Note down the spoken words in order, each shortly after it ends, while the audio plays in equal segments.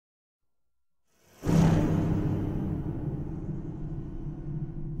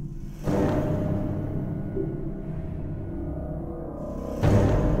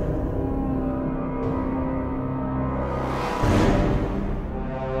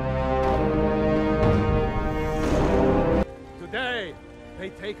they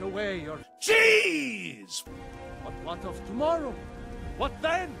take away your Jeez! But what of tomorrow? What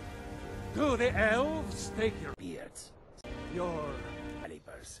then? Do the elves take your beards, your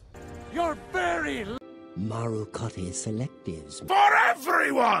calipers, your very Marukote selectives? For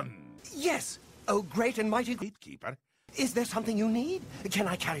everyone! Yes! Oh, great and mighty Gatekeeper. Is there something you need? Can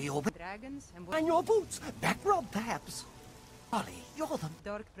I carry your dragons and your boots? Back rub, perhaps. Ollie, you're the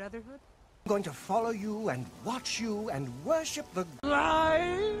Dark Brotherhood? I'm going to follow you and watch you and worship the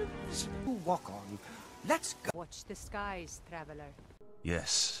lives you walk on. Let's go. Watch the skies, traveler.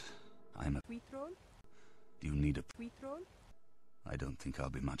 Yes, I'm a Tweetroll? Do you need a Tweetroll? I don't think I'll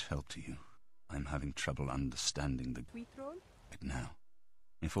be much help to you. I'm having trouble understanding the Tweetroll? right now.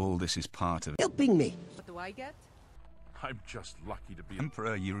 If all this is part of Helping me. What do I get? I'm just lucky to be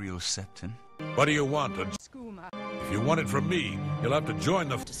Emperor Uriel Septon. What do you want? Skooma. If you want it from me, you'll have to join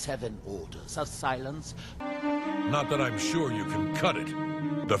the 7 orders of silence. Not that I'm sure you can cut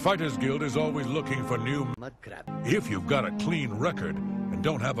it. The Fighters Guild is always looking for new Mudcrab. If you've got a clean record and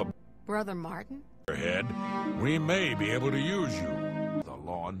don't have a Brother Martin? head, we may be able to use you. The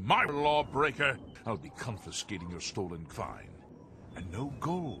law and my lawbreaker. I'll be confiscating your stolen fine. And no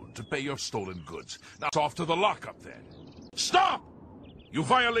gold to pay your stolen goods. Now it's off to the lockup then. Stop! You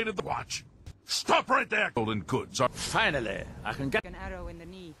violated the watch. Stop right there! Stolen goods are... Finally, I can get An arrow in the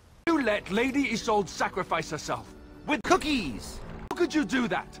knee. You let Lady Isolde sacrifice herself with cookies. How could you do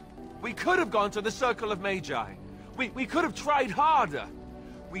that? We could have gone to the Circle of Magi. We could have tried harder.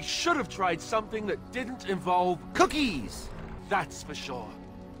 We should have tried something that didn't involve cookies. That's for sure.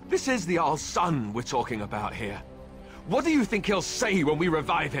 This is the All Sun we're talking about here. What do you think he'll say when we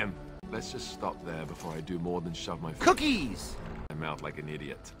revive him? Let's just stop there before I do more than shove my cookies in my mouth like an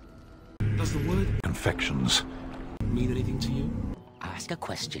idiot. Does the word infections mean anything to you? Ask a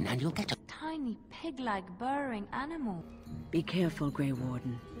question and you'll get a Tiny pig-like burrowing animal. Be careful, Grey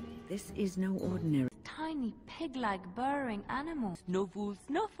Warden. This is no ordinary... Tiny pig-like burrowing animal. Snuffle,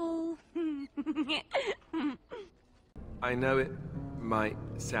 snuffle. I know it might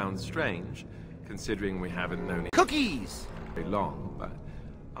sound strange, considering we haven't known cookies very long, but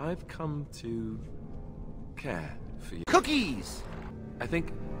I've come to care for you. Cookies! I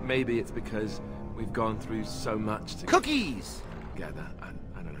think maybe it's because we've gone through so much to cookies together.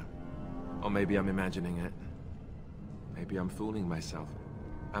 I don't know. Or maybe I'm imagining it. Maybe I'm fooling myself.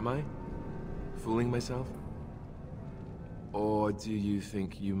 Am I? Fooling myself? Or do you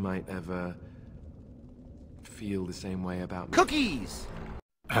think you might ever feel the same way about cookies?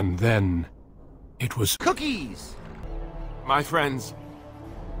 And then... it was... Cookies! My friends,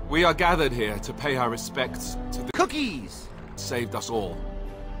 we are gathered here to pay our respects to the cookies. Saved us all.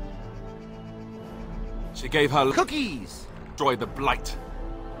 She gave her cookies. Destroyed the blight.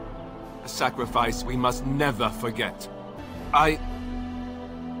 A sacrifice we must never forget. I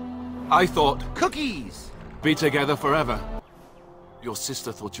thought cookies be together forever. Your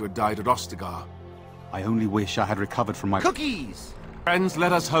sister thought you had died at Ostagar. I only wish I had recovered from my cookies. Friends,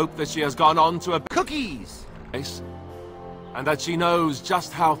 let us hope that she has gone on to a cookies, and that she knows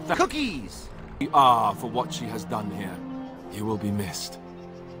just how cookies we are for what she has done here. You will be missed.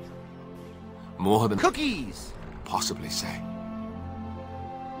 More than cookies possibly say.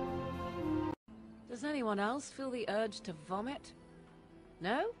 Does anyone else feel the urge to vomit?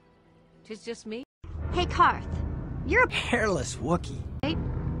 No? 'Tis just me? Hey, Karth. You're a hairless Wookiee.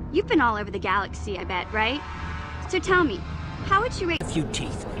 You've been all over the galaxy, I bet, right? So tell me, how would you rate A few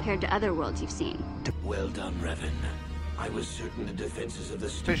teeth. compared to other worlds you've seen? Well done, Revan. I was certain the defenses of the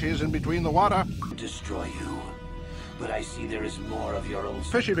Fishes in between the water. would destroy you. But I see there is more of your old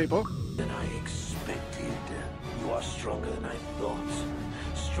Fishy people. than I expected. You are stronger than I thought.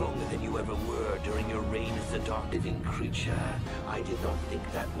 Stronger than you ever were during your reign as the dark living creature. I did not think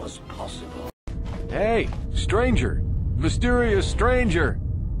that was possible. Hey, stranger! Mysterious stranger!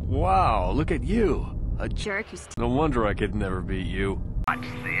 Wow, look at you! A Jerk who's No wonder I could never beat you. What's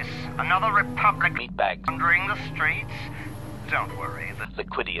this? Another Republic meatbag wandering the streets? Don't worry, the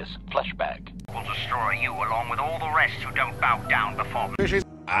Liquidius flesh bag will destroy you along with all the rest who don't bow down before me.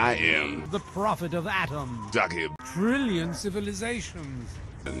 I am the prophet of atoms. Jockey Trillion civilizations.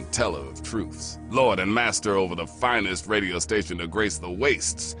 and teller of truths. Lord and master over the finest radio station to grace the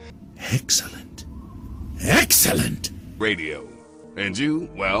wastes. Excellent. Excellent! Radio. And you,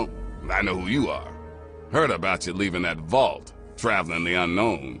 well, I know who you are. Heard about you leaving that vault, traveling the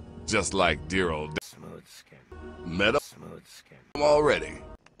unknown, just like dear old Smooth skin. Met up Smooth skin. already.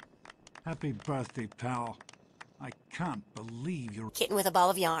 Happy birthday, pal. I can't believe you're... Kitten with a ball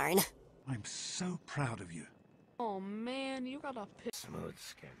of yarn. I'm so proud of you. Oh man, you got a pit. Smooth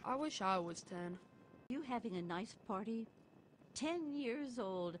skin. I wish I was 10. You having a nice party? 10 years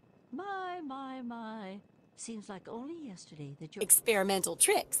old. My. Seems like only yesterday that your experimental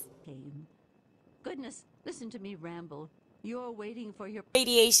tricks came. Goodness, listen to me ramble. You're waiting for your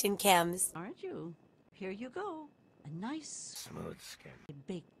radiation chems, aren't you? Here you go. A nice smooth skin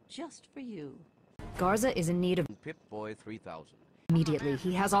baked just for you. Garza is in need of Pip-Boy 3000. Immediately,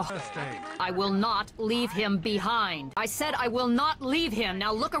 he has a I will not leave him behind. I said I will not leave him.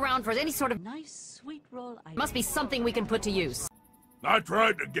 Now look around for any sort of nice sweet roll. Must be something we can put to use. I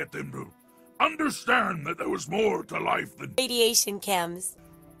tried to get them to understand that there was more to life than radiation chems,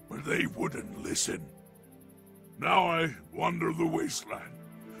 but they wouldn't listen. Now I wander the wasteland,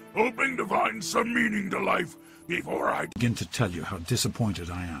 hoping to find some meaning to life before I begin to tell you how disappointed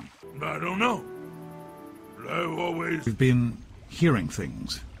I am. I don't know. But I've always We've been hearing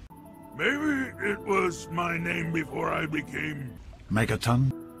things. Maybe it was my name before I became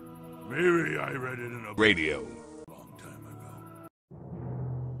Megaton? Maybe I read it in a radio.